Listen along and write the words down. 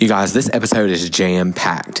guys, this episode is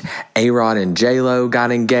jam-packed. A-Rod and J-Lo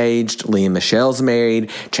got engaged. Lea Michelle's married.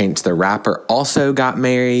 Chance the Rapper also got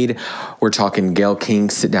married. We're talking Gayle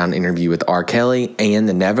King's sit-down interview with R. Kelly and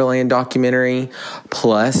the Neverland documentary.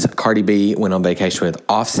 Plus, Cardi B went on vacation with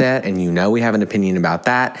Offset, and you know we have an opinion about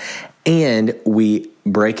that. And we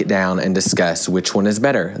break it down and discuss which one is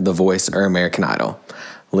better, The Voice or American Idol.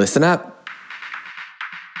 Listen up.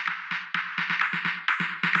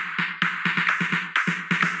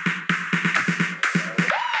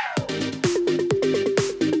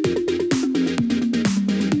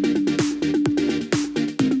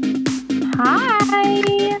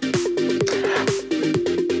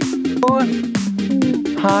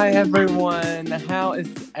 Hi, everyone. How is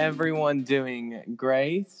everyone doing?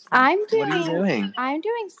 Grace? What are you doing? I'm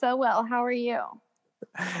doing so well. How are you?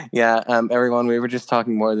 Yeah, everyone, we were just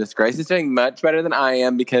talking more of this. Grace is doing much better than I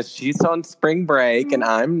am because she's on spring break and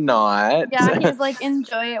I'm not. Yeah, he's like,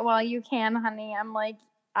 enjoy it while you can, honey. I'm like,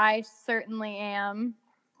 I certainly am.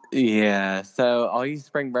 Yeah, so all you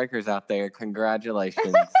spring breakers out there,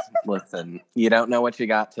 congratulations. Listen, you don't know what you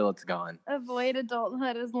got till it's gone. Avoid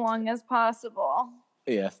adulthood as long as possible.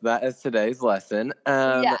 Yes, that is today's lesson.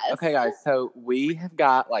 Yes. Okay, guys, so we have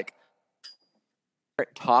got like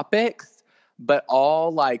topics, but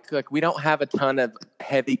all like we don't have a ton of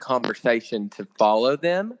heavy conversation to follow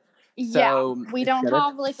them. So yeah, we don't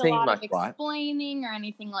have like a lot of explaining or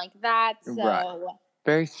anything like that. So right.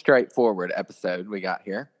 Very straightforward episode we got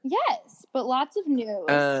here. Yes, but lots of news.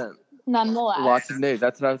 Nonetheless. Lots of news.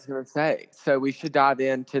 That's what I was going to say. So we should dive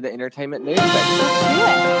into the entertainment news section. Let's do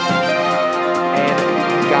it.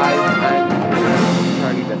 And guys, I'm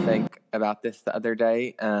starting to think about this the other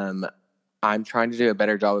day. I'm trying to do a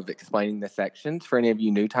better job of explaining the sections for any of you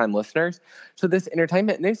new-time listeners. So this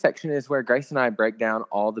entertainment news section is where Grace and I break down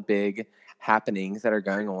all the big happenings that are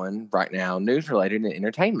going on right now, news-related to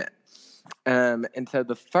entertainment. And so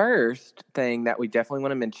the first thing that we definitely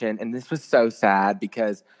want to mention, and this was so sad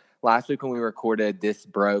because last week when we recorded, this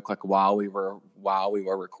broke like while we were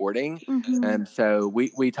recording. Mm-hmm. So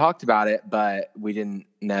we talked about it, but we didn't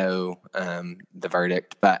know the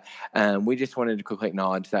verdict. But we just wanted to quickly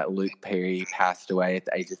acknowledge that Luke Perry passed away at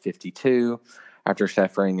the age of 52 after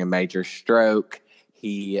suffering a major stroke.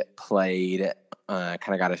 He played, kind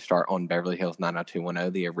of got a start on Beverly Hills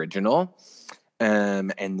 90210, the original.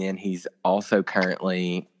 And then he's also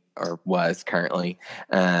was currently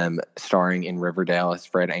starring in Riverdale as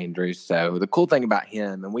Fred Andrews. So the cool thing about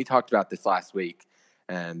him, and we talked about this last week,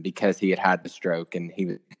 because he had the stroke and he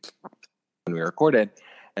was when we recorded,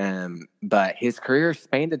 but his career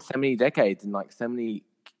spanned so many decades and like so many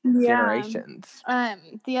generations. A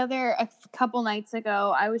couple nights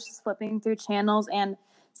ago, I was just flipping through channels and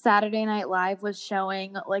Saturday Night Live was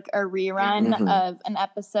showing like a rerun of an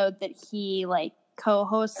episode that he like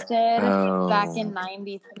co-hosted back in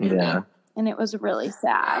 93. Yeah. And it was really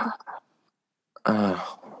sad.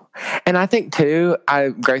 And I think too,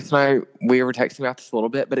 Grace and I, we were texting about this a little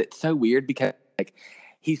bit, but it's so weird because like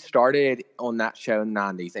he started on that show in the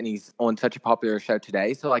 90s and he's on such a popular show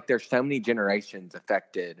today. So like there's so many generations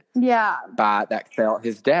affected by that felt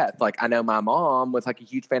his death. Like I know my mom was like a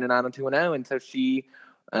huge fan of 90210 and so she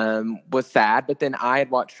was sad, but then I had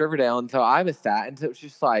watched Riverdale and so I was sad. And so it's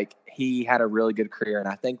just like he had a really good career. And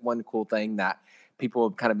I think one cool thing that people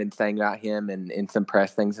have kind of been saying about him and in some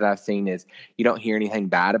press things that I've seen is you don't hear anything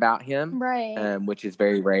bad about him, right? Which is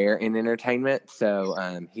very rare in entertainment.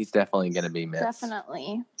 So he's definitely going to be missed.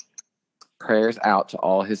 Definitely. Prayers out to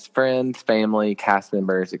all his friends, family, cast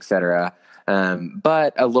members, etc.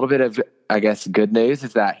 But a little bit of, I guess, good news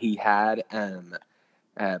is that he had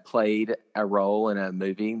played a role in a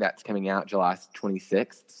movie that's coming out July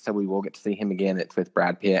 26th. So we will get to see him again. It's with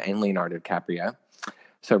Brad Pitt and Leonardo DiCaprio.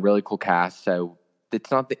 So really cool cast. So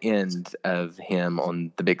it's not the end of him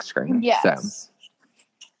on the big screen. Yes.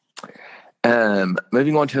 So,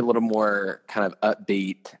 moving on to a little more kind of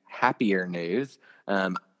upbeat, happier news.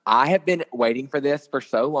 I have been waiting for this for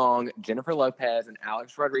so long. Jennifer Lopez and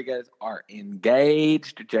Alex Rodriguez are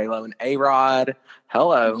engaged. J-Lo and A-Rod.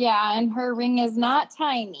 Hello. Yeah, and her ring is not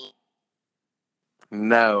tiny.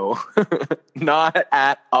 No, not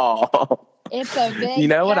at all. It's a big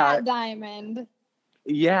diamond.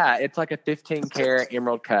 Yeah, it's like a 15-karat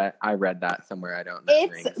emerald cut. I read that somewhere. I don't know.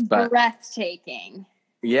 It's breathtaking.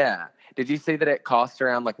 Yeah. Did you see that it cost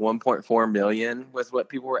around like $1.4 million was what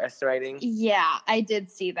people were estimating? Yeah, I did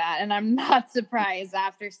see that, and I'm not surprised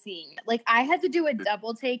after seeing it. Like, I had to do a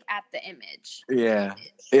double take at the image. Yeah,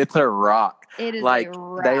 it's a rock. It is like a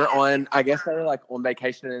rock. They were on, I guess they were like on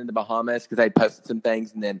vacation in the Bahamas because they posted some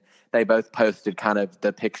things, and then they both posted kind of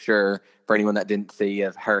the picture for anyone that didn't see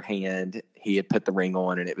of her hand. he had put the ring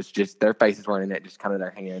on, and it was just their faces weren't in it, just kind of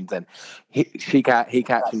their hands. And he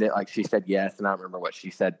captioned it like she said yes, and I don't remember what she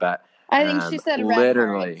said, but I think she said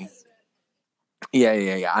literally. hearts.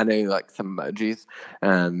 Yeah. I know like some emojis.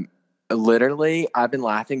 Literally, I've been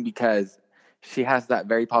laughing because she has that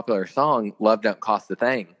very popular song, "Love Don't Cost a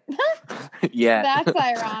Thing." Yeah, that's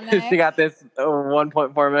ironic. She got this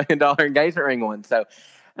 $1.4 million engagement ring on. So,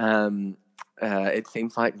 it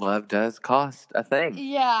seems like love does cost a thing.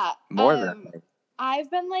 Yeah, more than a thing.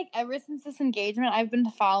 I've been like, ever since this engagement, I've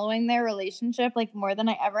been following their relationship like more than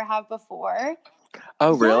I ever have before.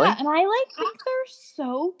 Oh, really? Yeah, and I like think they're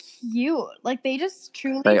so cute. Like they just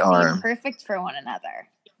truly seem perfect for one another.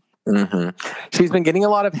 Mm-hmm. She's been getting a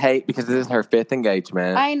lot of hate because this is her 5th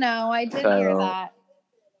engagement. I know, I did hear that.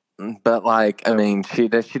 But like, I mean, she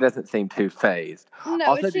doesn't seem too phased. No,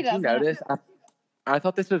 also, she did you doesn't. notice? I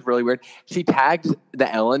thought this was really weird. She tagged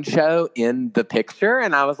the Ellen show in the picture,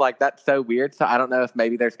 and I was like, that's so weird. So I don't know if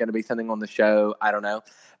maybe there's going to be something on the show. I don't know.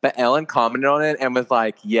 But Ellen commented on it and was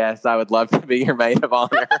like, yes, I would love to be your maid of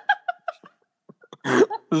honor.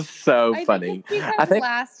 So funny. I think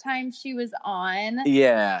last time she was on,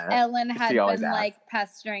 Ellen had been like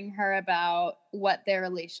pestering her about what their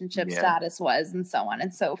relationship status was and so on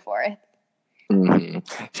and so forth. Mm-hmm.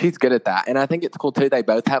 She's good at that. And I think it's cool too. They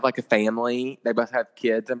both have like a family. They both have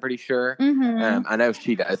kids, I'm pretty sure. Mm-hmm. I know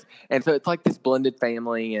she does. And so it's like this blended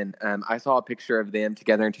family. And I saw a picture of them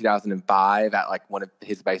together in 2005 at like one of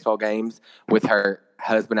his baseball games with her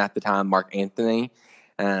husband at the time, Mark Anthony.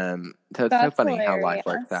 So it's so funny how life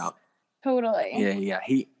works out. Totally. Yeah.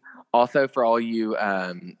 He also, for all you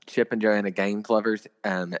Chip and Joanna Gaines lovers,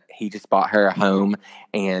 he just bought her a home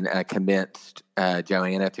and convinced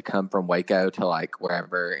Joanna to come from Waco to like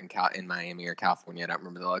wherever in Miami or California, I don't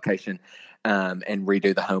remember the location, and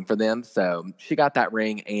redo the home for them. So she got that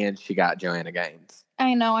ring and she got Joanna Gaines.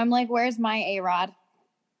 I know. I'm like, where's my A-Rod?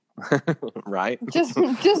 Right? Just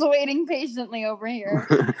waiting patiently over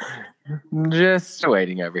here. Just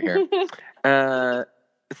waiting over here.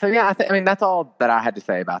 So yeah, I mean that's all that I had to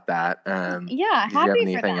say about that. Yeah, did you have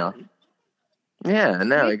anything else? Yeah,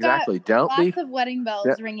 no, exactly. Don't lots of wedding bells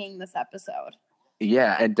ringing this episode.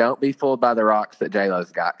 Yeah, and don't be fooled by the rocks that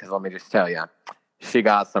J-Lo's got, because let me just tell you, she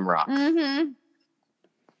got some rocks. Mm-hmm.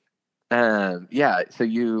 Yeah, so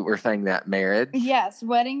you were saying that marriage? Yes,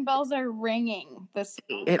 wedding bells are ringing this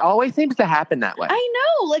week. It always seems to happen that way. I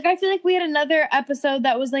know. Like, I feel like we had another episode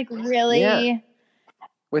that was, like, really... Yeah.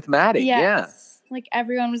 With Maddie, yes. Like,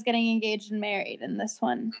 everyone was getting engaged and married in this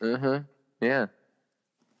one. Mm-hmm. Yeah.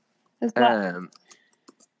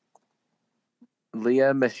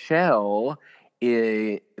 Lea Michele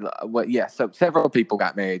so several people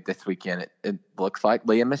got married this weekend. It looks like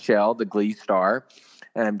Lea Michele, the Glee star,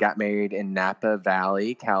 got married in Napa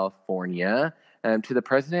Valley, California, to the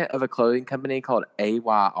president of a clothing company called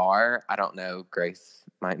AYR. I don't know. Grace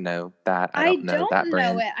might know that. I don't know that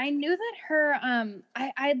brand. Know it. I knew that her.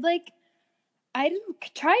 I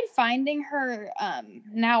tried finding her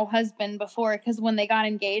now husband before, because when they got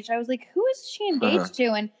engaged, I was like, who is she engaged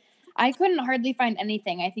to? And I couldn't hardly find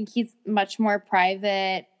anything. I think he's much more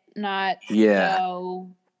private, not so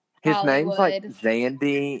His Hollywood. name's like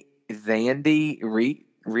Zandy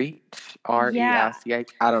Reach, R-E-I-C-H.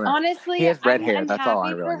 I don't know. Honestly, he has red hair. I'm That's all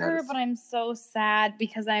I really noticed. But I'm so sad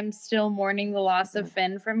because I'm still mourning the loss of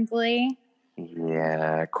Finn from Glee.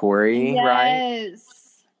 Yeah, Corey, right?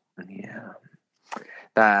 Yeah.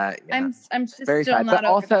 I'm just very still sad. not but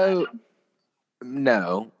over also, that.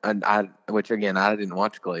 No, and which again, I didn't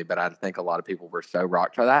watch Glee, but I think a lot of people were so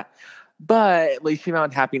rocked by that. But at least she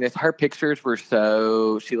found happiness. Her pictures were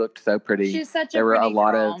she looked so pretty. She's such there a pretty were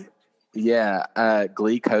a girl. lot of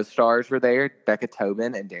Glee co-stars were there. Becca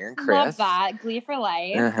Tobin and Darren Criss. Love that. Glee for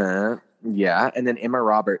life. Uh-huh. Yeah, and then Emma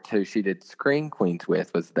Roberts, who she did Screen Queens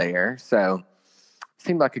with, was there. So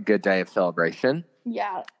seemed like a good day of celebration.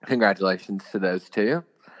 Yeah. Congratulations to those two.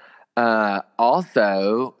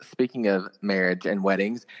 Also, speaking of marriage and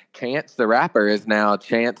weddings, Chance the Rapper is now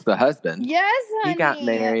Chance the husband. Yes, honey. He got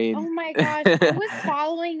married. Oh my gosh. I was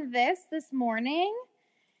following this morning.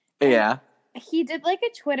 Yeah. He did like a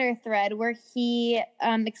Twitter thread where he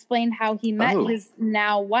explained how he met his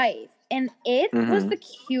now wife. And it was the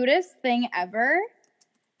cutest thing ever.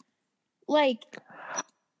 Like,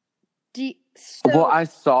 well, I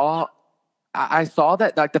saw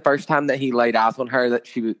that like the first time that he laid eyes on her, that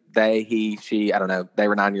she, I don't know, they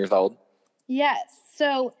were 9 years old. Yes.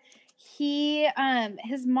 So he,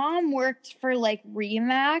 his mom worked for like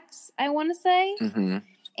Remax, I want to say. Mm-hmm.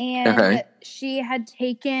 And she had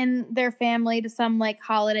taken their family to some like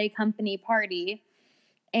holiday company party.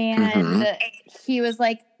 And he was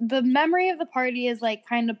like, the memory of the party is like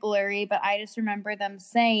kind of blurry, but I just remember them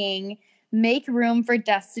saying, make room for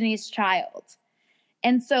Destiny's Child.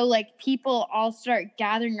 And so like people all start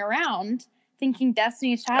gathering around thinking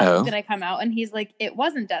Destiny's Child was going to come out. And he's like, it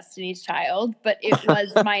wasn't Destiny's Child, but it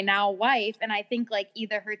was my now wife. And I think like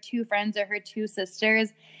either her two friends or her two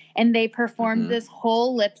sisters. And they performed this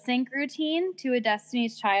whole lip sync routine to a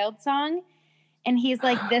Destiny's Child song. And he's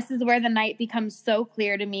like, this is where the night becomes so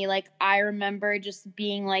clear to me. Like, I remember just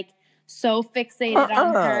being like so fixated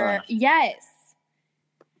on her. Yes.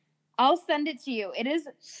 I'll send it to you. It is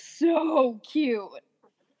so cute.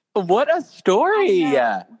 What a story.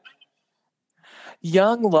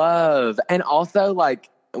 Young love. And also, like,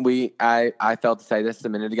 I failed to say this a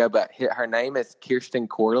minute ago, but her name is Kirsten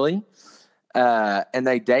Corley. And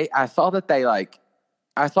they date. I saw that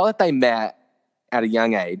they met at a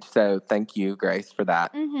young age. So thank you, Grace, for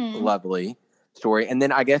that lovely story. And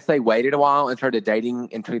then I guess they waited a while and started dating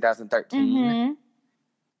in 2013.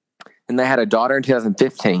 And they had a daughter in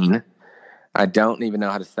 2015. I don't even know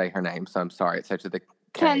how to say her name, so I'm sorry. It's such a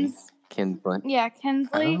Kinsley. Yeah,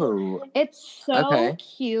 Kinsley. Oh. It's so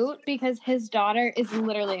cute because his daughter is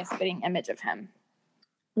literally a spitting image of him.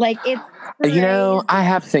 Like, it's crazy. You know, I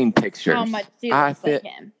have seen pictures. How much he looks like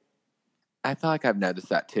him. I feel like I've noticed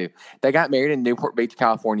that too. They got married in Newport Beach,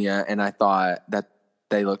 California, and I thought that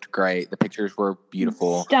they looked great. The pictures were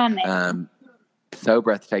beautiful. Stunning. So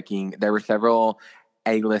breathtaking. There were several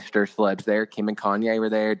A-lister celebs there. Kim and Kanye were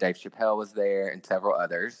there. Dave Chappelle was there, and several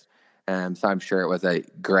others. So I'm sure it was a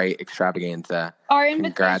great extravaganza. Our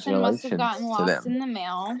invitation must have gotten lost in the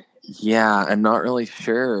mail. Yeah, I'm not really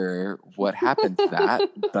sure what happened to that,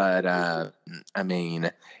 but I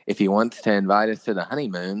mean, if he wants to invite us to the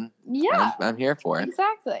honeymoon, I'm here for it.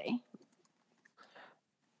 Exactly.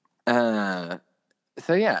 So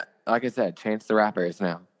yeah, like I said, Chance the Rapper is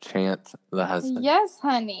now Chance the husband. Yes,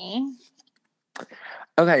 honey.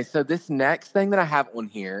 Okay, so this next thing that I have on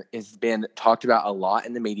here has been talked about a lot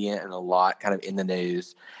in the media and a lot kind of in the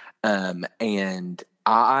news, and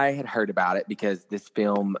I had heard about it because this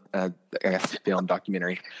film,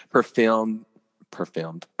 documentary, premiered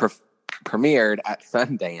at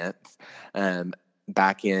Sundance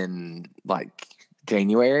back in like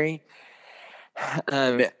January.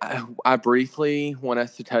 I briefly want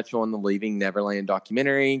us to touch on the Leaving Neverland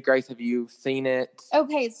documentary. Grace, have you seen it?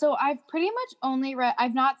 Okay, so I've pretty much only read.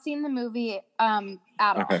 I've not seen the movie at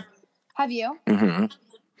all. Have you?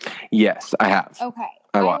 Yes, I have. Okay.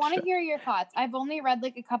 I want to hear your thoughts. I've only read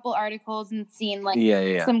like a couple articles and seen like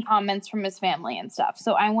some comments from his family and stuff.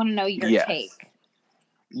 So I want to know your take.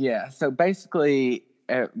 Yeah. So basically,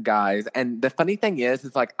 guys, and the funny thing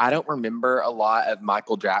is like I don't remember a lot of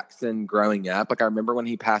Michael Jackson growing up. Like I remember when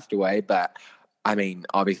he passed away, but I mean,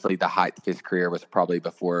 obviously the height of his career was probably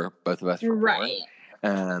before both of us were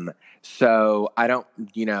born. So I don't,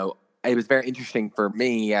 it was very interesting for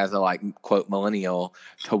me as a like quote millennial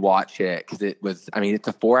to watch it because it's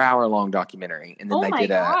a 4-hour long documentary, and then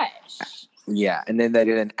and then they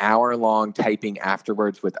did an hour-long taping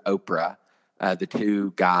afterwards with Oprah, the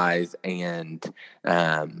two guys and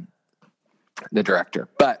the director.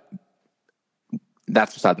 But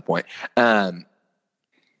that's beside the point. To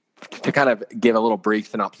kind of give a little brief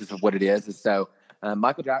synopsis of what it is so.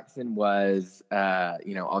 Michael Jackson was,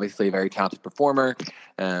 obviously a very talented performer.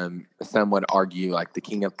 Some would argue like the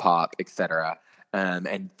king of pop, etc.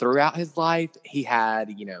 And throughout his life, he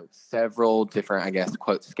had, several different, I guess,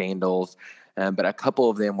 quote, scandals. But a couple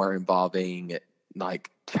of them were involving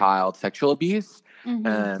like child sexual abuse.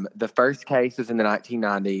 The first case was in the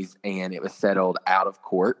 1990s, and it was settled out of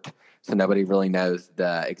court. So nobody really knows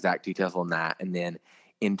the exact details on that. And then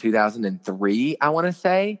in 2003, I want to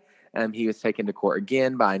say, he was taken to court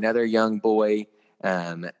again by another young boy,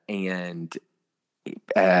 and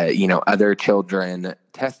other children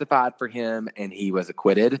testified for him, and he was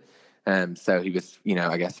acquitted. So he was,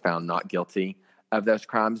 I guess, found not guilty of those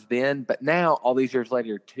crimes then. But now, all these years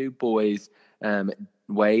later, two boys,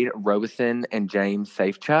 Wade Robeson and James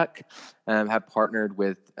Safechuck, have partnered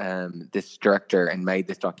with this director and made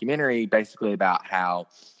this documentary basically about how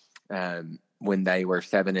when they were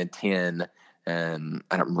 7 and 10. I don't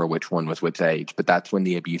remember which one was which age, but that's when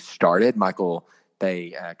the abuse started. Michael,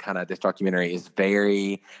 this documentary is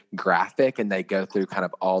very graphic, and they go through kind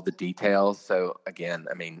of all the details. So again,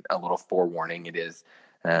 a little forewarning, it is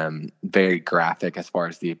very graphic as far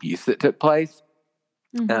as the abuse that took place.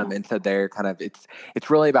 And so they're kind of, it's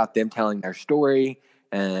really about them telling their story.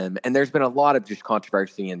 And there's been a lot of just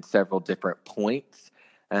controversy in several different points.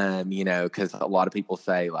 Because a lot of people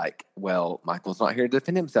say like, well, Michael's not here to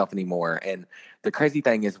defend himself anymore. And the crazy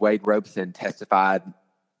thing is Wade Robeson testified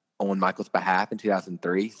on Michael's behalf in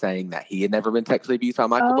 2003, saying that he had never been sexually abused by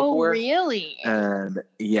Michael before. Oh, really?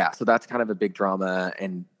 Yeah, so that's kind of a big drama,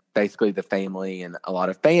 and basically the family and a lot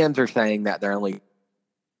of fans are saying that they're only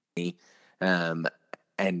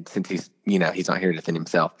and since he's not here to defend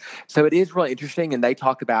himself. So it is really interesting, and they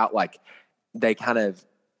talk about they kind of,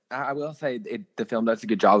 I will say the film does a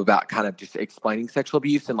good job about kind of just explaining sexual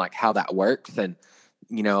abuse and how that works. And,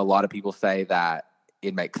 a lot of people say that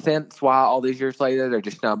it makes sense why all these years later they're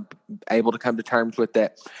just not able to come to terms with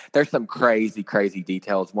it. There's some crazy, crazy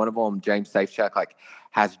details. One of them, James Safechuck,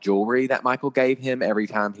 has jewelry that Michael gave him every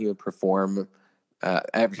time he would perform,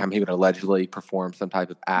 every time he would allegedly perform some type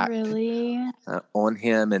of act on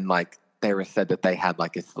him. And they were said that they had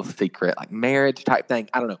this little secret marriage type thing.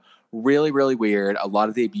 I don't know. Really, really weird. A lot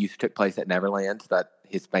of the abuse took place at Neverland,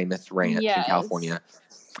 his famous ranch in California.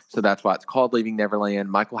 So that's why it's called Leaving Neverland.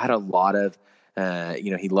 Michael had a lot of,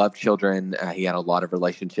 he loved children. He had a lot of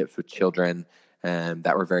relationships with children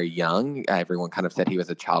that were very young. Everyone kind of said he was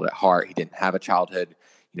a child at heart. He didn't have a childhood.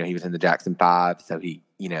 He was in the Jackson 5, so he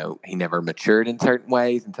never matured in certain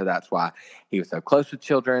ways. And so that's why he was so close with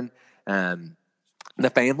children. The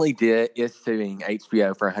family is suing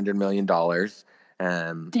HBO for $100 million.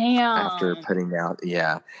 After putting out,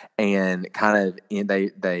 and kind of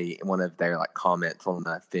they one of their comments on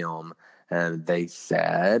the film, they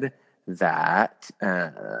said that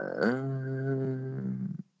wait,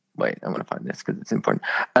 I want to find this because it's important.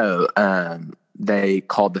 They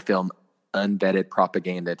called the film unvetted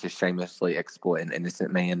propaganda to shamelessly exploit an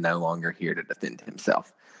innocent man no longer here to defend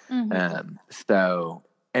himself.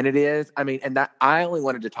 And it is, and that I only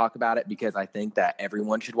wanted to talk about it because I think that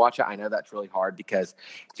everyone should watch it. I know that's really hard because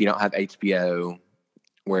if you don't have HBO,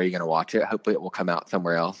 where are you going to watch it? Hopefully it will come out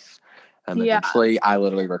somewhere else. Eventually, I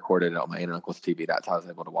literally recorded it on my aunt and uncle's TV. That's how I was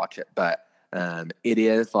able to watch it. But it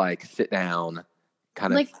is sit down,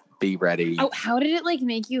 kind of be ready. Oh, how did it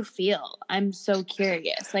make you feel? I'm so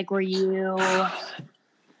curious. Were you...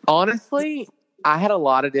 Honestly, I had a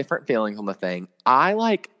lot of different feelings on the thing. I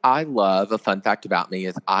love, a fun fact about me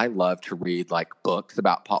is I love to read books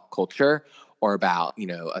about pop culture or about,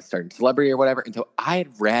 a certain celebrity or whatever. And so I had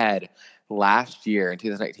read last year in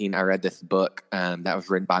 2018, I read this book that was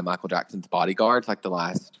written by Michael Jackson's bodyguards, the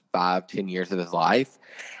last 5-10 years of his life.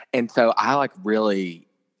 And so I really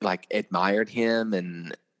admired him.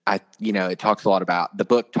 And it talks a lot about, the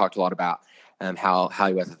book talked a lot about how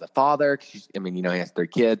he was as a father. He has 3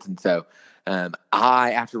 kids. And so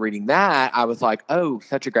after reading that, I was like, oh,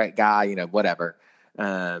 such a great guy, whatever.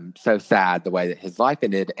 So sad the way that his life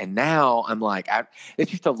ended. And now I'm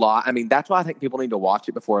it's just a lot. That's why I think people need to watch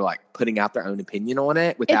it before putting out their own opinion on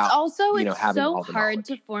it without, it's also, having so all the hard knowledge.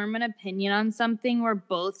 to form an opinion on something where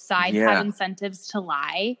both sides have incentives to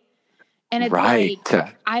lie. And it's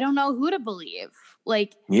I don't know who to believe.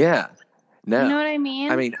 Yeah. No. You know what I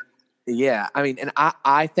mean? Yeah, and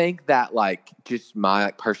I think that just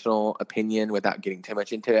my personal opinion, without getting too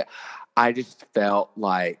much into it, I just felt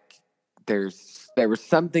there was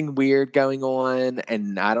something weird going on,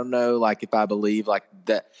 and I don't know if I believe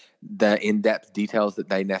the in-depth details that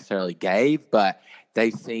they necessarily gave, but they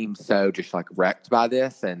seem so just wrecked by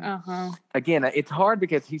this. And again, it's hard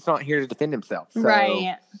because he's not here to defend himself. So,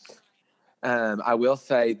 right. I will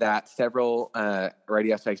say that several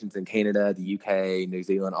radio stations in Canada, the UK, New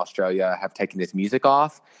Zealand, Australia have taken his music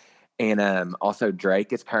off. And also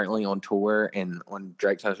Drake is currently on tour. And on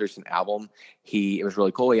Drake's most recent album, it was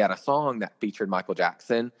really cool. He had a song that featured Michael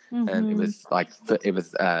Jackson. And it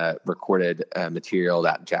was recorded material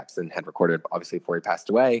that Jackson had recorded, obviously, before he passed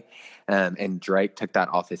away. And Drake took that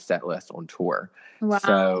off his set list on tour. Wow.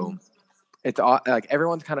 So it's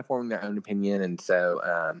everyone's kind of forming their own opinion. And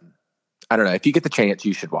so... I don't know. If you get the chance,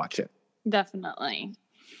 you should watch it. Definitely.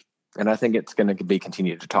 And I think it's going to be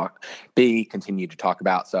continued to talk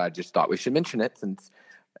about. So I just thought we should mention it since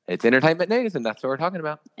it's entertainment news and that's what we're talking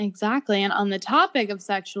about. Exactly. And on the topic of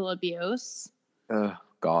sexual abuse. Oh,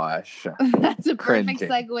 gosh. That's a perfect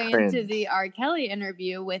segue into the R. Kelly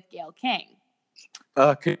interview with Gayle King.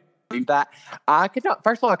 Could you believe that? I could not.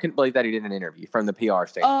 First of all, I couldn't believe that he did an interview from the PR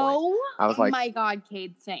standpoint. Oh, I was my God,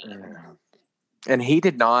 Cade Sane. And he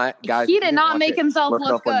did not, guys. He did not make himself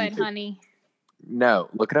look good, honey. No,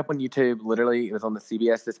 look it up on YouTube. Literally, it was on the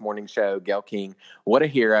CBS This Morning show. Gayle King, what a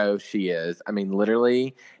hero she is.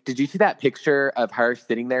 Literally, did you see that picture of her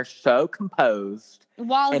sitting there so composed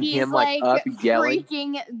while and he's him up yelling,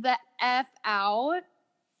 freaking the F out?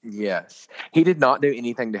 Yes, he did not do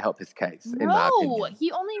anything to help his case. In my opinion,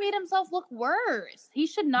 he only made himself look worse. He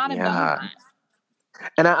should not have done that.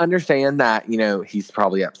 And I understand that, he's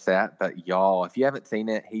probably upset, but y'all, if you haven't seen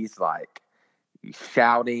it, he's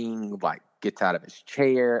shouting, gets out of his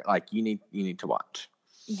chair. Like, you need to watch.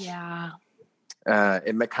 Yeah.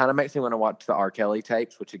 It kind of makes me want to watch the R. Kelly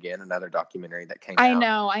tapes, which, again, another documentary that came out. I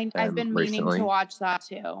know. I've been meaning recently to watch that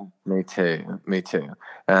too. Me too.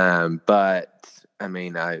 But I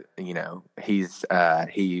mean,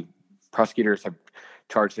 prosecutors have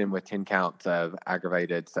charged him with 10 counts of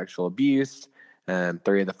aggravated sexual abuse.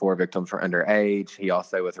 3 of the 4 victims were underage. He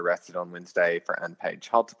also was arrested on Wednesday for unpaid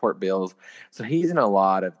child support bills. So he's in a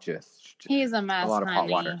lot of he's a mess, a lot of hot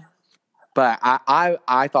honey. water. But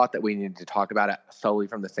I thought that we needed to talk about it solely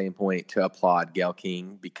from the standpoint to applaud Gayle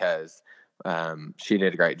King, because she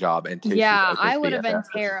did a great job. And two, yeah, I would have BFF, been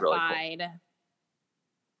terrified. Really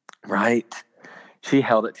cool. Right. She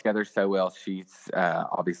held it together so well. She's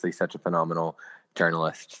obviously such a phenomenal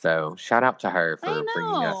journalist. So shout out to her for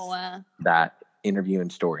bringing us that interview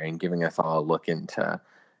and story and giving us all a look into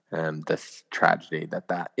this tragedy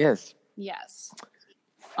that is. Yes.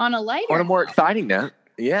 On a lighter On a more exciting note,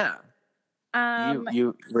 yeah.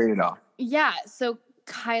 You read it off. Yeah, so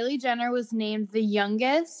Kylie Jenner was named the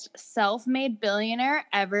youngest self-made billionaire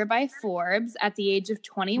ever by Forbes at the age of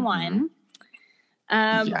 21.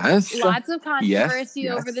 Yes. Lots of controversy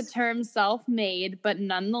over the term self-made, but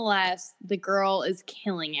nonetheless, the girl is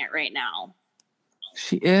killing it right now.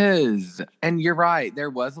 She is. And you're right. There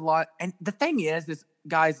was a lot. And the thing is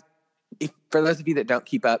guys, for those of you that don't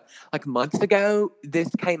keep up, like months ago, this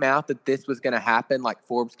came out that this was going to happen. Like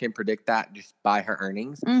Forbes can predict that just by her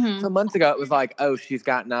earnings. Mm-hmm. So months ago, it was like, oh, she's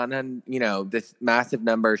got 900, this massive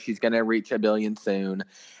number. She's going to reach 1 billion soon.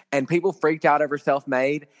 And people freaked out over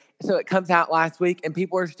self-made. So it comes out last week and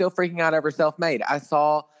people are still freaking out over self-made. I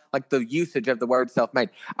saw like the usage of the word self-made.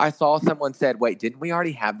 I saw someone said, wait, didn't we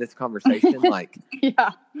already have this conversation? Like,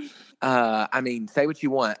 yeah. I mean, say what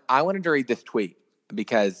you want. I wanted to read this tweet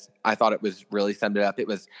because I thought it was really summed it up. It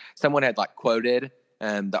was someone had like quoted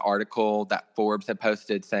the article that Forbes had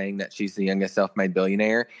posted saying that she's the youngest self-made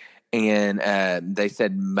billionaire. And they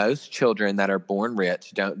said most children that are born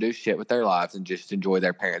rich don't do shit with their lives and just enjoy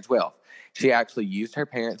their parents' wealth. She actually used her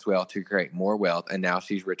parents' wealth to create more wealth, and now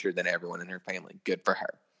she's richer than everyone in her family. Good for her.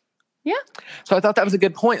 Yeah. So I thought that was a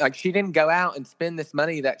good point. Like, she didn't go out and spend this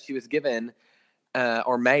money that she was given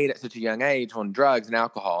or made at such a young age on drugs and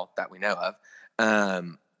alcohol that we know of.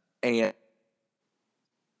 And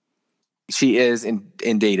she is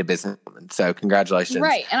indeed a businesswoman. So congratulations.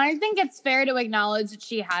 Right. And I think it's fair to acknowledge that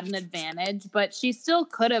she had an advantage, but she still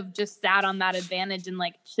could have just sat on that advantage and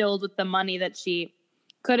like chilled with the money that she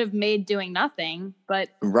could have made doing nothing. But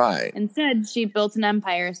right. Instead, she built an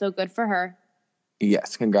empire. So good for her.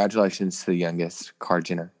 Yes. Congratulations to the youngest Kylie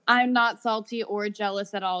Jenner. I'm not salty or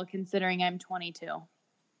jealous at all, considering I'm 22.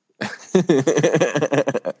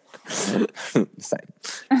 Same.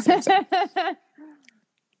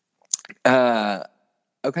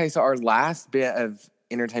 Okay, so our last bit of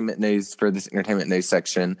entertainment news for this entertainment news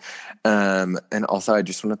section, and also I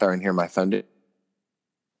just want to throw in here my phone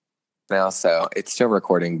now, so it's still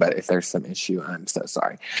recording, but if there's some issue, I'm so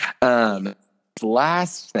sorry.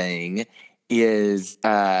 Last thing is,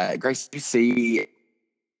 Grace, you see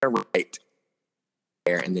right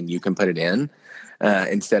there, and then you can put it in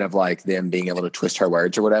instead of like them being able to twist her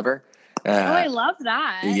words or whatever. I love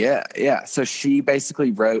that. Yeah. So she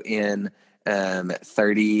basically wrote in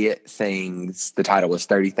 30 things. The title was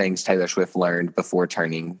 30 Things Taylor Swift Learned Before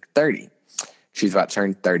Turning 30. She's about to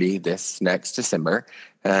turn 30 this next December.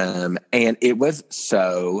 And it was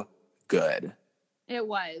so good. It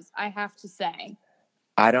was, I have to say.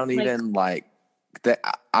 I don't even like that.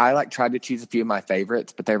 I tried to choose a few of my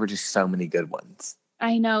favorites, but there were just so many good ones.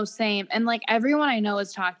 I know, same. And like everyone I know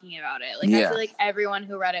is talking about it. Like I feel like everyone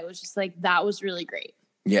who read it was just like, that was really great.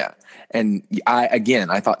 Yeah. And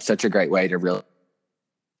I thought such a great way to really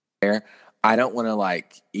I don't want to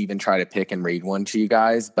like even try to pick and read one to you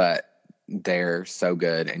guys, but they're so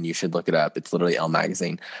good and you should look it up. It's literally Elle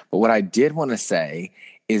Magazine. But what I did want to say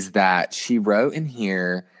is that she wrote in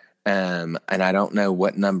here, and I don't know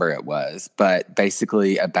what number it was, but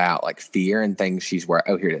basically about like fear and things she's worried.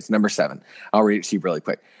 Oh, here it is. Number 7. I'll read it to you really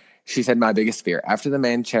quick. She said, my biggest fear after the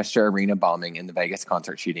Manchester Arena bombing and the Vegas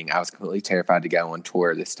concert shooting, I was completely terrified to go on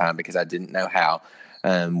tour this time because I didn't know how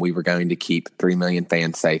we were going to keep 3 million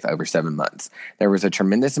fans safe over 7 months. There was a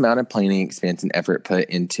tremendous amount of planning, expense, and effort put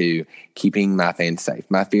into keeping my fans safe.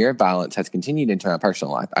 My fear of violence has continued into my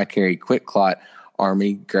personal life. I carry quick clot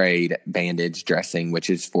army grade bandage dressing, which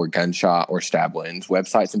is for gunshot or stab wounds.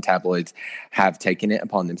 Websites and tabloids have taken it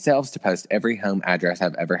upon themselves to post every home address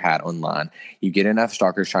I've ever had online. You get enough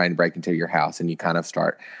stalkers trying to break into your house and you kind of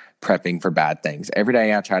start prepping for bad things. Every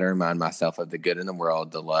day I try to remind myself of the good in the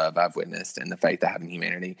world, the love I've witnessed, and the faith I have in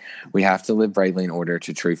humanity. We have to live bravely in order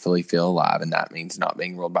to truthfully feel alive, and that means not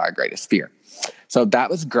being ruled by our greatest fear. So that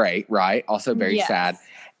was great, right? Also very sad.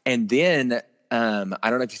 And then I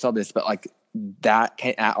don't know if you saw this, but like that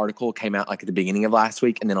article came out like at the beginning of last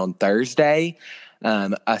week. And then on Thursday,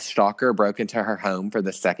 a stalker broke into her home for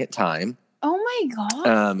the second time. Oh my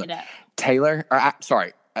God. Taylor,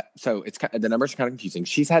 so it's the numbers are kind of confusing.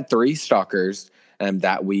 She's had 3 stalkers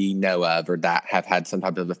that we know of or that have had some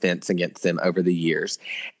type of offense against them over the years.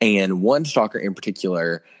 And one stalker in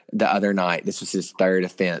particular, the other night, this was his 3rd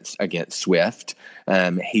offense against Swift.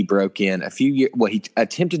 He broke in he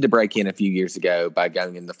attempted to break in a few years ago by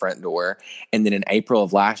going in the front door. And then in April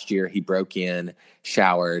of last year, he broke in,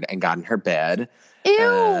 showered, and got in her bed.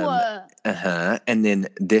 Ew. And then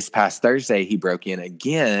this past Thursday, he broke in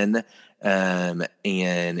again. And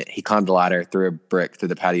he climbed a ladder, threw a brick through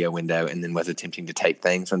the patio window, and then was attempting to take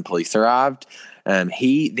things when police arrived.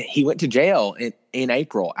 He went to jail in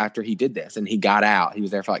April after he did this, and he got out. He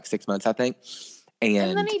was there for like 6 months, I think.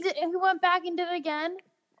 And then he went back and did it again?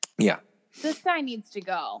 Yeah. This guy needs to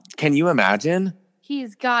go. Can you imagine?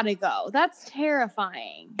 He's got to go. That's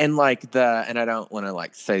terrifying. And and I don't want to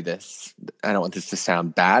like say this, I don't want this to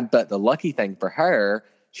sound bad, but the lucky thing for her,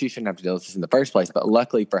 she shouldn't have to deal with this in the first place, but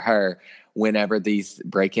luckily for her, whenever these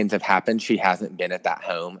break-ins have happened, she hasn't been at that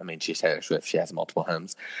home. I mean, she's Taylor Swift. She has multiple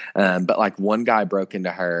homes. But like one guy broke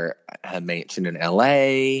into her mansion in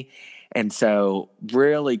LA. And so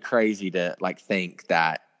really crazy to like think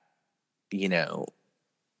that, you know,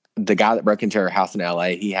 the guy that broke into her house in LA,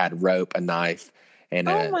 he had rope, a knife, and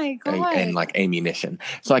and like ammunition.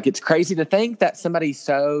 So like, it's crazy to think that somebody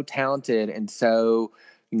so talented and so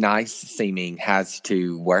nice seeming has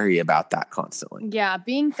to worry about that constantly. Yeah,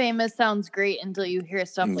 being famous sounds great until you hear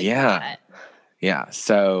stuff like that. Yeah.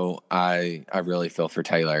 So I really feel for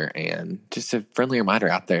Taylor, and just a friendly reminder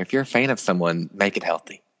out there, if you're a fan of someone, make it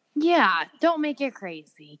healthy. Yeah, don't make it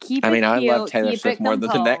crazy. Keep it cute. I love Taylor Swift more than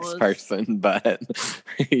the next person, but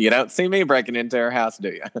you don't see me breaking into her house, do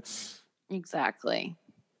you? Exactly.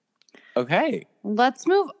 Okay. Let's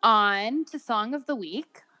move on to Song of the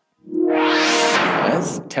Week.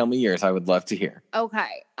 Yes, tell me yours. I would love to hear.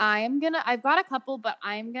 Okay. I've got a couple, but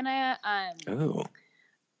I'm gonna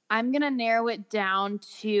narrow it down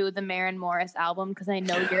to the Maren Morris album because I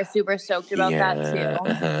know you're super stoked about that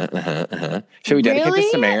too. Should we dedicate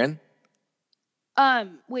this to Maren?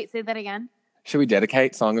 Wait, say that again. Should we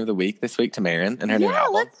dedicate Song of the Week this week to Maren and her new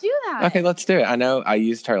album? Yeah, let's do that. Okay, let's do it. I know I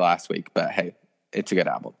used her last week, but hey, it's a good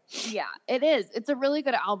album. Yeah, it is. It's a really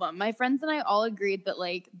good album. My friends and I all agreed that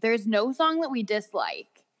like there's no song that we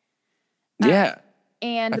dislike. Yeah.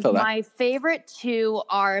 And my favorite 2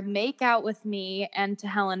 are Make Out With Me and To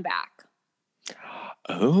Hell and Back.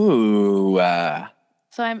 Oh.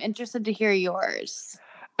 So I'm interested to hear yours.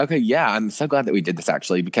 Okay, yeah, I'm so glad that we did this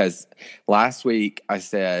actually, because last week I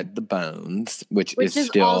said The Bones, which is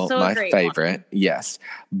still my favorite. One. Yes.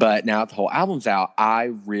 But now that the whole album's out, I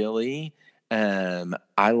really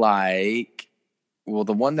I like, well,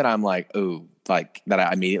 the one that I'm like, that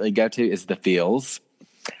I immediately go to is The Feels.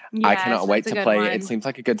 Yes, I cannot wait to play it. It seems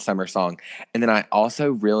like a good summer song. And then I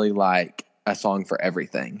also really like A Song for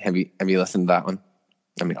Everything. Have you listened to that one?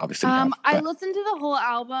 I mean, obviously you have, I listened to the whole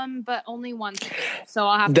album, but only once, so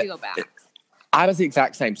I'll have to go back. I was the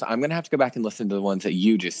exact same, so I'm going to have to go back and listen to the ones that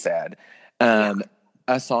you just said.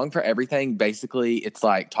 A Song for Everything, basically, it's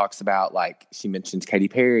like talks about like she mentions Katy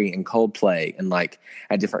Perry and Coldplay and like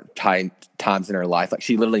at different times in her life. Like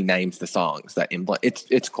she literally names the songs that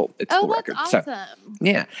it's cool. It's a cool record. Awesome. So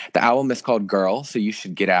yeah, the album is called Girl, so you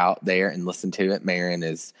should get out there and listen to it. Maren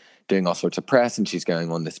is doing all sorts of press and she's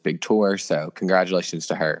going on this big tour. So congratulations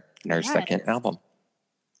to her and her second album.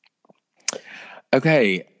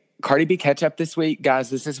 Okay, Cardi B catch up this week, guys.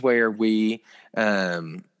 This is where we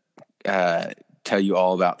tell you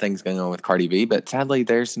all about things going on with Cardi B, but sadly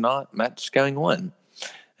there's not much going on.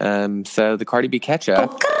 So the Cardi B catch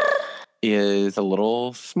up is a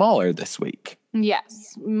little smaller this week.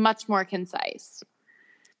 Yes, much more concise.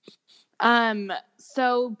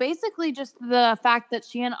 So basically just the fact that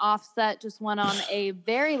she and Offset just went on a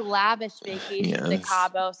very lavish vacation to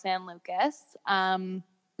Cabo San Lucas.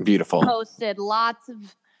 Beautiful. Posted lots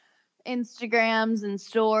of Instagrams and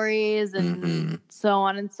stories and so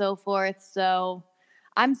on and so forth. So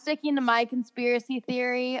I'm sticking to my conspiracy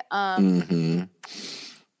theory. Yeah.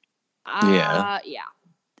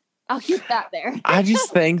 I'll keep that there. I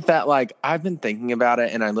just think that like I've been thinking about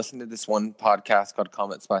it, and I listened to this one podcast called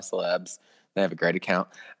Comments by Celebs. They have a great account.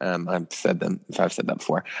 I've said that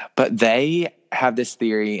before, but they have this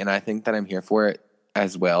theory, and I think that I'm here for it.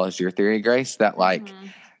 as well as your theory, Grace, that like,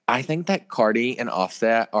 I think that Cardi and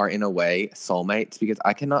Offset are in a way soulmates because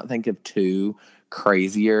I cannot think of two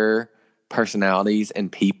crazier personalities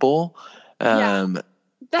and people. That's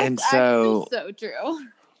and so, actually so true.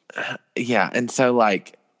 Yeah. And so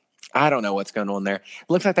like, I don't know what's going on there. It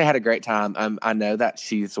looks like they had a great time. I know that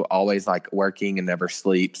she's always like working and never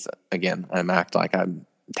sleeps. Again, I'm act like I'm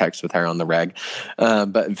text with her on the reg,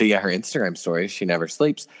 but via her Instagram stories, she never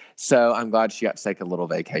sleeps. So I'm glad she got to take a little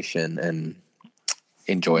vacation and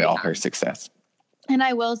enjoy all her success. And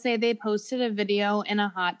I will say they posted a video in a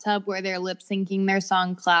hot tub where they're lip syncing their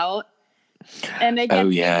song Clout. And it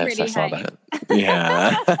gets pretty I saw that.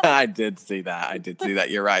 Yeah, I did see that.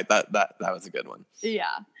 You're right. That was a good one. Yeah.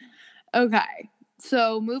 Okay.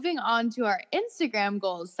 So moving on to our Instagram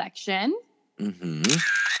goals section.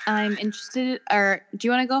 I'm interested, or do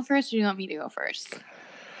you want to go first or do you want me to go first?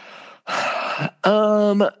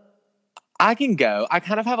 I can go. I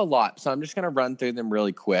kind of have a lot, so I'm just going to run through them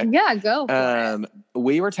really quick. Yeah, go for it.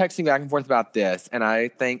 We were texting back and forth about this, and I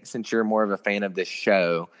think since you're more of a fan of this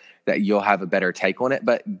show, that you'll have a better take on it.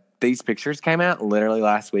 But these pictures came out literally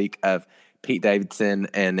last week of Pete Davidson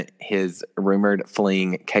and his rumored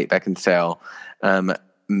fleeing Kate Beckinsale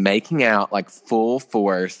making out like full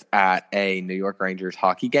force at a New York Rangers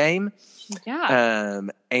hockey game. Yeah.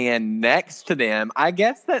 And next to them, I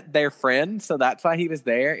guess that they're friends, so that's why he was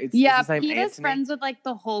there. Is his name Pete Anthony? is friends with like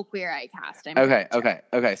the whole Queer Eye cast.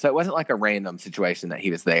 Okay. So it wasn't like a random situation that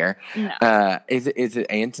he was there. No. Is it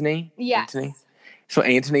Anthony? Yes. Anthony? So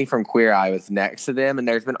Anthony from Queer Eye was next to them, and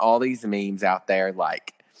there's been all these memes out there,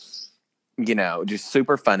 like, you know, just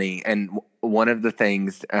super funny. And one of the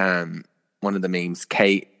things, one of the memes,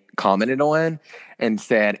 Kate commented on and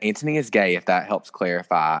said, Anthony is gay, if that helps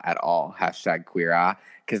clarify at all. #QueerEye.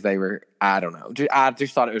 Because they were, I don't know. I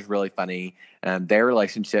just thought it was really funny. Their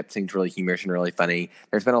relationship seems really humorous and really funny.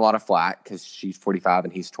 There's been a lot of flack because she's 45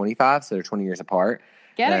 and he's 25, so they're 20 years apart.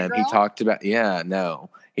 Get it, girl. He talked about,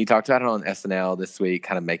 he talked about it on SNL this week,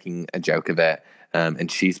 kind of making a joke of it.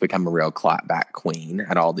 And she's become a real clapback queen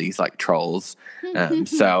at all these like trolls.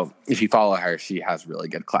 So if you follow her, she has really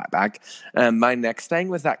good clapback. My next thing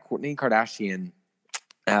was that Kourtney Kardashian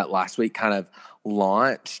last week kind of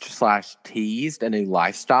launched / teased a new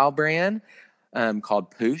lifestyle brand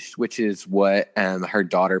called Poosh, which is what her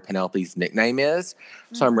daughter Penelope's nickname is.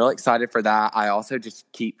 So I'm really excited for that. I also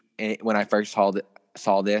just keep, when I first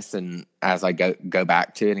saw this and as I go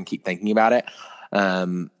back to it and keep thinking about it,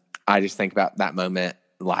 I just think about that moment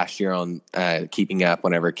last year on Keeping Up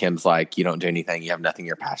whenever Kim's like, you don't do anything, you have nothing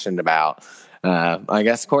you're passionate about. I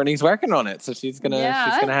guess Kourtney's working on it, so she's gonna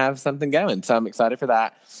have something going. So I'm excited for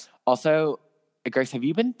that. Also, Grace, have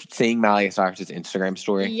you been seeing Miley Cyrus's Instagram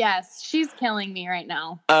story? Yes, she's killing me right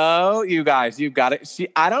now. Oh, you guys, you've got it.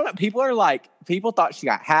 I don't know. People thought she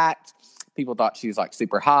got hacked. People thought she was like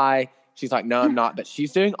super high. She's like, no, I'm not. But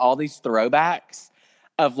she's doing all these throwbacks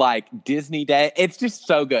of like Disney Day. It's just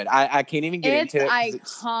so good. I can't even get into it.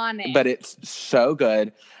 It's iconic. But it's so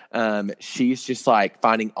good. She's just like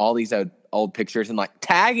finding all these old pictures and like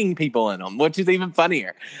tagging people in them, which is even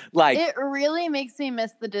funnier. Like, it really makes me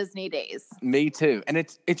miss the Disney days. Me too. And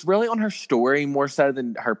it's really on her story more so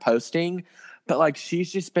than her posting. But like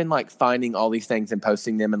she's just been like finding all these things and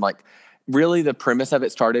posting them, and like really the premise of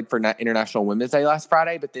it started for International Women's Day last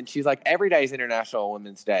Friday, but then she's like, every day is International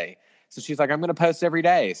Women's Day. So she's like, I'm going to post every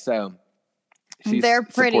day. So they're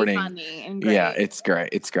pretty funny and great. Yeah, it's great.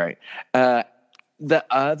 It's great. The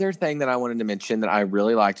other thing that I wanted to mention that I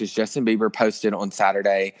really liked is Justin Bieber posted on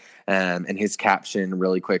Saturday, and his caption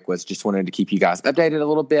really quick was, just wanted to keep you guys updated a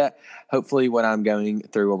little bit. Hopefully what I'm going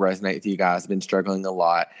through will resonate with you guys. I've been struggling a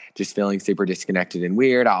lot, just feeling super disconnected and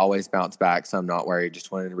weird. I always bounce back, so I'm not worried.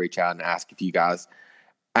 Just wanted to reach out and ask if you guys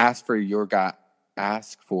ask for your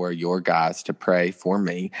guys to pray for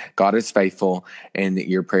me. God is faithful, and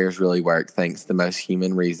your prayers really work. Thanks. The most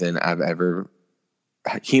human season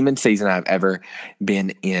I've ever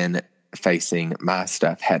been in, facing my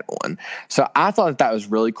stuff head on. So I thought that was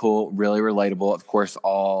really cool, really relatable. Of course,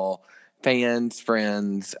 all fans,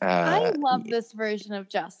 friends. I love this version of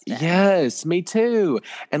Justin. Yes, me too.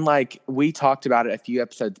 And like we talked about it a few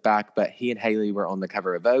episodes back, but he and Haley were on the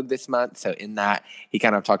cover of Vogue this month. So in that, he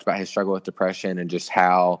kind of talked about his struggle with depression and just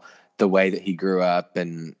how the way that he grew up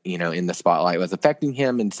and, you know, in the spotlight was affecting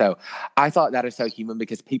him. And so I thought that is so human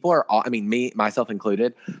because people are, me, myself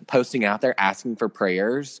included, posting out there asking for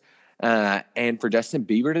prayers. And for Justin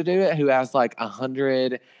Bieber to do it, who has like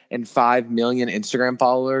 105 million Instagram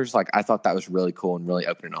followers, like I thought that was really cool and really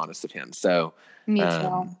open and honest of him. So me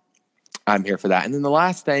too. I'm here for that. And then the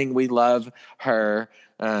last thing, we love her.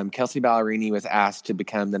 Kelsey Ballerini was asked to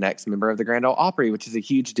become the next member of the Grand Ole Opry, which is a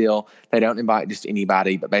huge deal. They don't invite just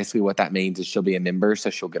anybody, but basically what that means is she'll be a member, so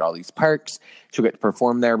she'll get all these perks. She'll get to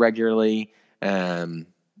perform there regularly.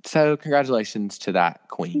 So congratulations to that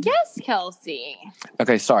queen. Yes, Kelsey.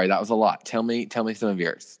 Okay, sorry, that was a lot. Tell me some of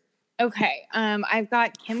yours. Okay, I've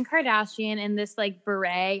got Kim Kardashian in this like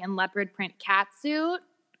beret and leopard print cat suit.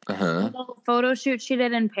 Little photo shoot she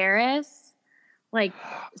did in Paris. Like,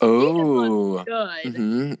 she just looks good.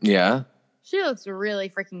 Mm-hmm. Yeah. She looks really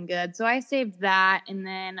freaking good. So I saved that, and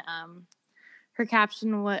then her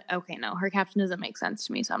caption was her caption doesn't make sense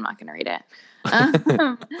to me, so I'm not gonna read it.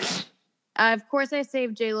 Of course, I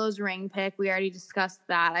saved J-Lo's ring pic. We already discussed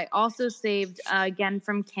that. I also saved again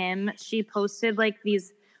from Kim. She posted like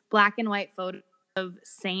these black and white photos of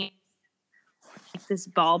Saint, like this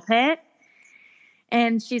ball pit,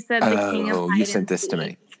 and she said the king of hide and you sent this to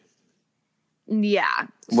me. Yeah.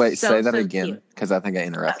 Wait, say that again, because I think I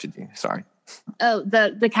interrupted you. Sorry. Oh,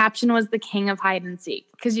 the caption was the king of hide and seek,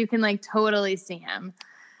 because you can like totally see him.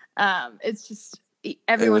 It's just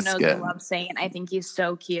everyone knows I love Saint. I think he's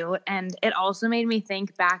so cute, and it also made me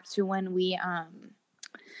think back to when we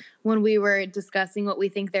were discussing what we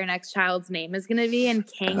think their next child's name is going to be, and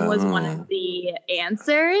King was one of the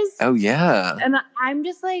answers. Oh yeah. And I'm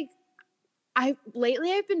just like, I've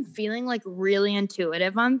been feeling like really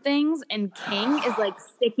intuitive on things, and King is like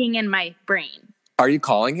sticking in my brain. Are you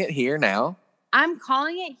calling it here now? I'm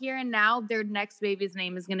calling it here and now. Their next baby's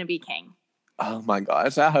name is going to be King. Oh my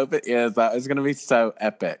gosh, I hope it is. That is going to be so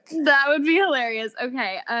epic. That would be hilarious.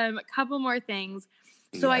 Okay, a couple more things.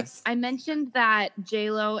 So yes. I mentioned that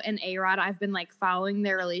J-Lo and A-Rod, I've been like following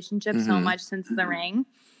their relationship so much since the ring.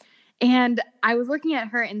 And I was looking at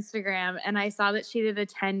her Instagram, and I saw that she did a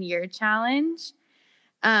 10-year challenge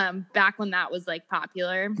back when that was like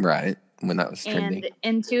popular. Right, when that was trending.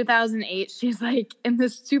 And in 2008, she's like in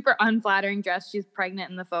this super unflattering dress. She's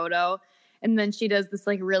pregnant in the photo. And then she does this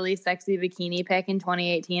like really sexy bikini pic in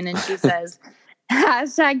 2018. And she says,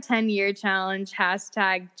 hashtag 10-year challenge,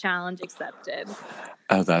 hashtag challenge accepted.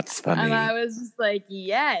 Oh, that's funny. And I was just like,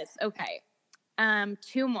 yes. Okay.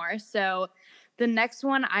 2 more. So the next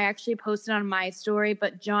one I actually posted on my story,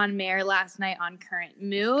 but John Mayer last night on Current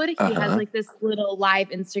Mood. He has like this little live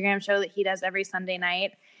Instagram show that he does every Sunday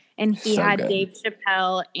night. And he had Dave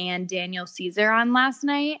Chappelle and Daniel Caesar on last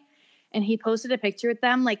night. And he posted a picture with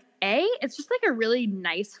them. Like, it's just like a really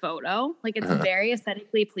nice photo. Like, it's very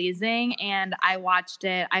aesthetically pleasing. And I watched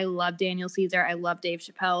it. I love Daniel Caesar. I love Dave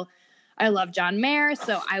Chappelle. I love John Mayer.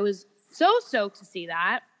 So I was so stoked to see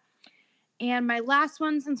that. And my last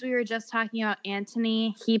one, since we were just talking about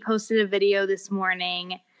Anthony, he posted a video this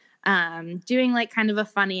morning doing like kind of a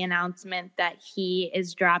funny announcement that he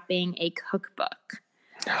is dropping a cookbook,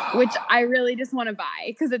 which I really just want to buy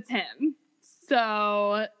because it's him.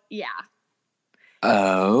 So, yeah.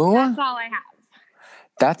 Oh. That's all I have.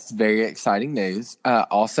 That's very exciting news.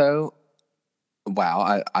 Also,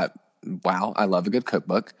 wow, I love a good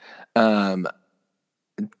cookbook.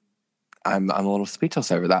 I'm a little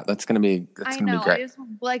speechless over that. That's gonna be great. I just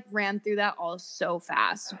like ran through that all so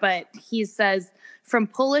fast. But he says, from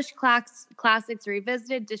Polish classics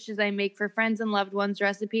revisited, dishes I make for friends and loved ones,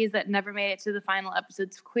 recipes that never made it to the final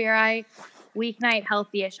episodes of Queer Eye, weeknight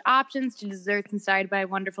healthy-ish options to desserts inspired by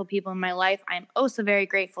wonderful people in my life. I'm oh so very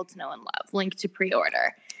grateful to know and love. Link to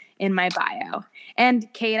pre-order in my bio. And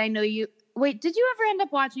Kate, I know you. Wait, did you ever end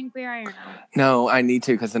up watching Queer Eye or no? No, I need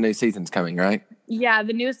to because the new season's coming, right? Yeah,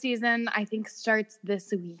 the new season, I think, starts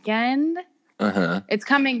this weekend. It's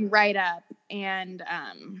coming right up. And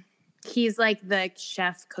he's like the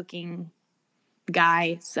chef cooking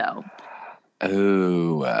guy, so.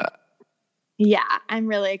 Oh. Yeah, I'm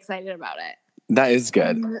really excited about it. That is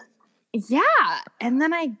good. Yeah, and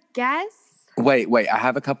then I guess. Wait, I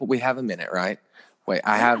have a couple. We have a minute, right? Wait,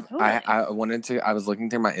 totally. I was looking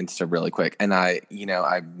through my Insta really quick, and I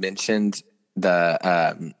mentioned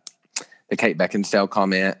the Kate Beckinsale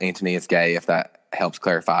comment, Anthony is gay, if that helps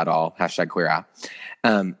clarify at all, hashtag Queer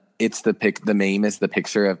Eye. It's the meme is the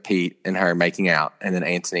picture of Pete and her making out, and then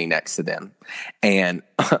Anthony next to them. And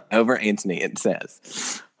over Anthony, it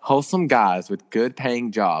says, wholesome guys with good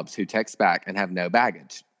paying jobs who text back and have no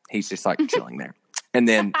baggage. He's just like chilling there. And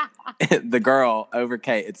then the girl over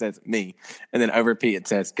Kate, it says me. And then over Pete, it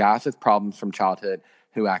says guys with problems from childhood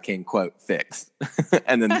who I can, quote, fix.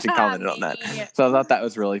 And then she commented on that. So I thought that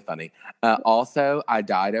was really funny. Also, I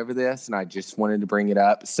died over this, and I just wanted to bring it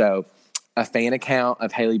up. So a fan account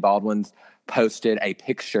of Haley Baldwin's posted a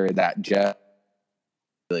picture that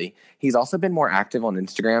he's also been more active on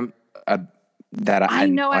Instagram that I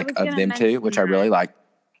know of them too, which I really like.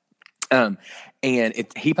 And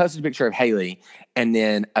he posted a picture of Haley, and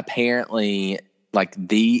then apparently, like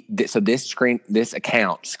this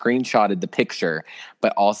account screenshotted the picture,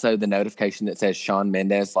 but also the notification that says Shawn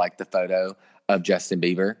Mendes liked the photo of Justin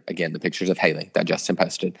Bieber. Again, the pictures of Haley that Justin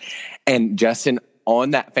posted, and Justin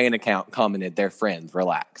on that fan account commented, "They're friends,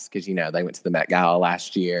 relax," because they went to the Met Gala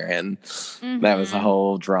last year, and that was a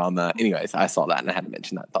whole drama. Anyways, I saw that and I had to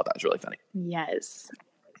mention that. I thought that was really funny. Yes.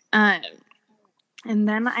 And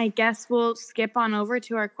then I guess we'll skip on over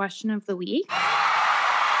to our question of the week.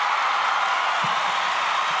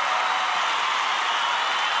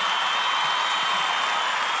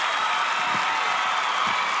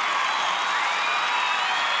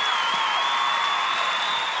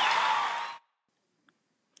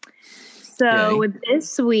 So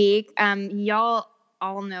this week, y'all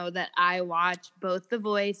all know that I watch both The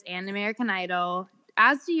Voice and American Idol.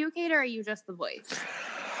 As do you, Kate, or are you just The Voice?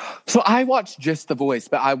 So I watched just The Voice,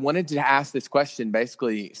 but I wanted to ask this question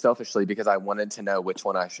basically selfishly because I wanted to know which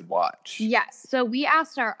one I should watch. Yes. So we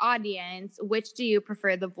asked our audience, which do you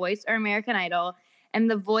prefer, The Voice or American Idol? And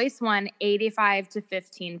The Voice won 85 to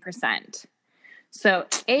 15%. So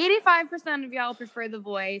 85% of y'all prefer The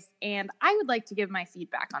Voice, and I would like to give my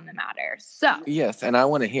feedback on the matter. So yes, and I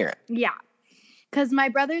want to hear it. Yeah. Because my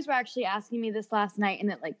brothers were actually asking me this last night,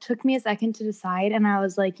 and it took me a second to decide, and I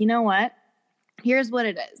was like, you know what? Here's what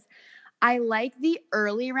it is. I like the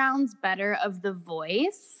early rounds better of The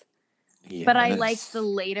Voice, but I like the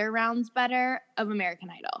later rounds better of American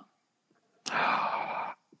Idol.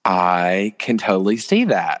 I can totally see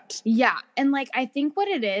that. Yeah. And I think what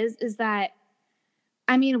it is that,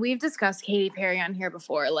 I mean, we've discussed Katy Perry on here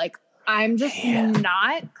before. I'm just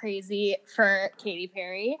not crazy for Katy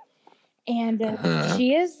Perry. And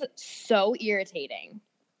she is so irritating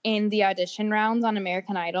in the audition rounds on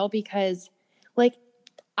American Idol because,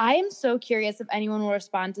 I am so curious if anyone will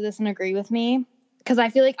respond to this and agree with me because I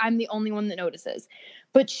feel like I'm the only one that notices.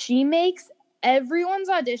 But she makes everyone's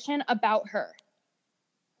audition about her.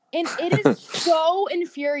 And it is so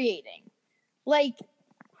infuriating.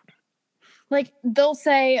 They'll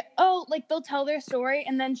say, they'll tell their story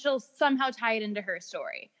and then she'll somehow tie it into her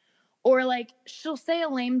story. Or, she'll say a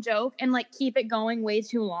lame joke and, keep it going way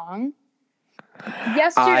too long.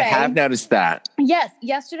 Yesterday, I have noticed that. Yes.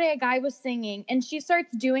 Yesterday, a guy was singing, and she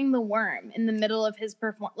starts doing the worm in the middle of his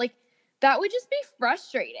performance. That would just be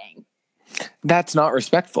frustrating. That's not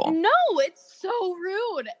respectful. No, it's so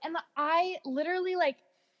rude. And I literally,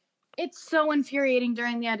 it's so infuriating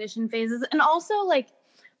during the audition phases. And also,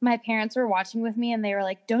 my parents were watching with me, and they were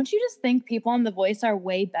like, don't you just think people on The Voice are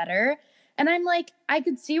way better? And I'm like, I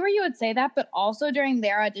could see where you would say that, but also during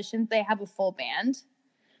their auditions, they have a full band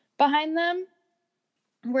behind them.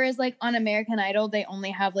 Whereas, on American Idol, they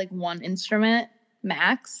only have, one instrument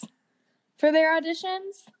max for their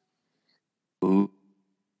auditions. Ooh.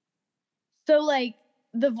 So,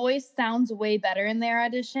 The Voice sounds way better in their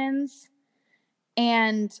auditions.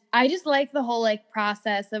 And I just like the whole,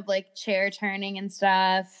 process of, chair turning and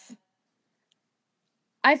stuff.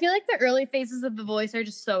 I feel like the early phases of The Voice are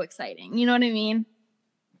just so exciting. You know what I mean?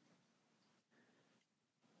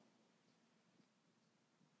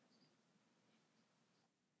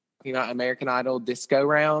 American Idol this go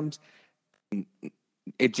round,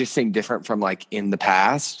 it just seemed different from in the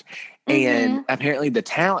past. Mm-hmm. And apparently the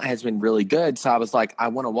talent has been really good. So I was like, I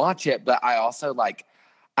want to watch it, but I also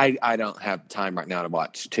I don't have time right now to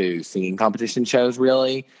watch 2 singing competition shows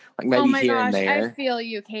really. Maybe here and there. I feel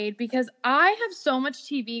you, Kate, because I have so much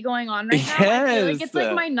TV going on right now. Yes. I feel like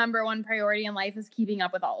it's my number one priority in life is keeping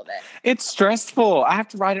up with all of it. It's stressful. I have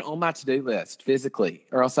to write it on my to-do list physically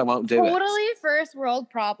or else I won't do it. Totally first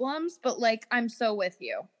world problems, but I'm so with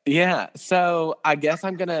you. Yeah. So I guess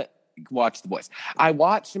I'm going to watch The Voice. I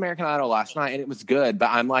watched American Idol last night and it was good,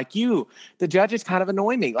 but I'm like you, the judges kind of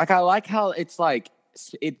annoy me. I like how it's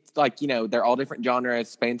they're all different genres,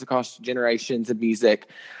 spans across generations of music.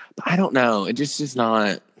 But I don't know. It just is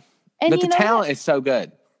not. And but the talent is so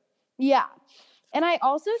good. Yeah. And I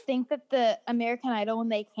also think that the American Idol, when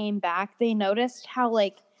they came back, they noticed how,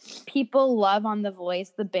 people love on The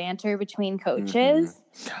Voice the banter between coaches.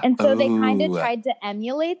 Mm-hmm. And so they kind of tried to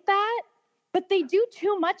emulate that, but they do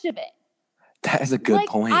too much of it. That is a good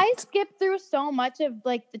point. I skipped through so much of,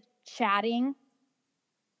 the chatting.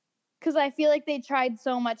 Because I feel like they tried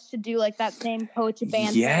so much to do that same coach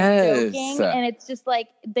banter joking, and it's just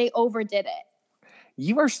they overdid it.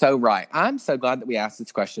 You are so right. I'm so glad that we asked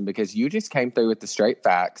this question because you just came through with the straight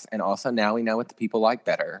facts, and also now we know what the people like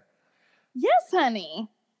better. Yes, honey.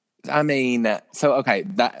 I mean, so okay,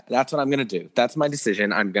 that's what I'm gonna do. That's my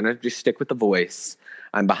decision. I'm gonna just stick with The Voice.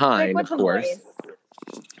 I'm behind, of course.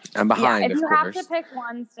 I'm behind, if you of course. have to pick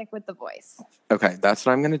one, stick with The Voice. Okay, that's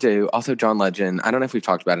what I'm going to do. Also, John Legend. I don't know if we've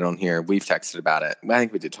talked about it on here. We've texted about it. I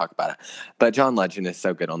think we did talk about it. But John Legend is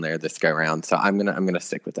so good on there this go round, so I'm gonna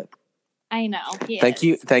stick with it. I know.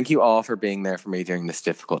 Thank you all for being there for me during this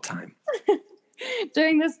difficult time.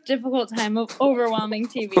 During this difficult time of overwhelming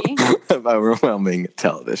TV. Of overwhelming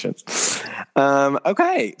television.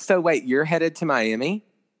 Okay, so wait, you're headed to Miami?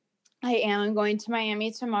 I am. I'm going to Miami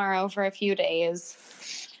tomorrow for a few days.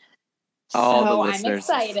 All the So listeners,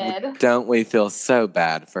 I'm excited. Don't we feel so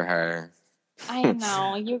bad for her? I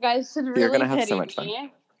know. You guys should really You're gonna have pity so much fun. me.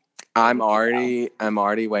 I'm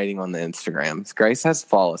already waiting on the Instagrams. Grace has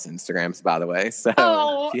flawless Instagrams, by the way. So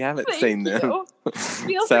if you haven't seen them,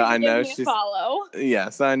 feel free to give me a follow. Yeah,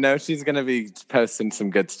 so I know she's gonna be posting some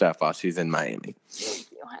good stuff while she's in Miami.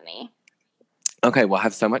 Thank you, honey. Okay, we'll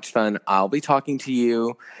have so much fun. I'll be talking to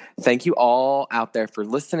you. Thank you all out there for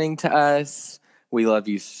listening to us. We love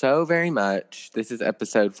you so very much. This is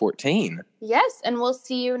episode 14. Yes, and we'll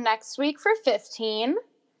see you next week for 15.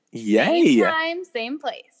 Yay! Same time, same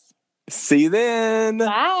place. See you then.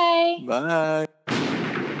 Bye. Bye.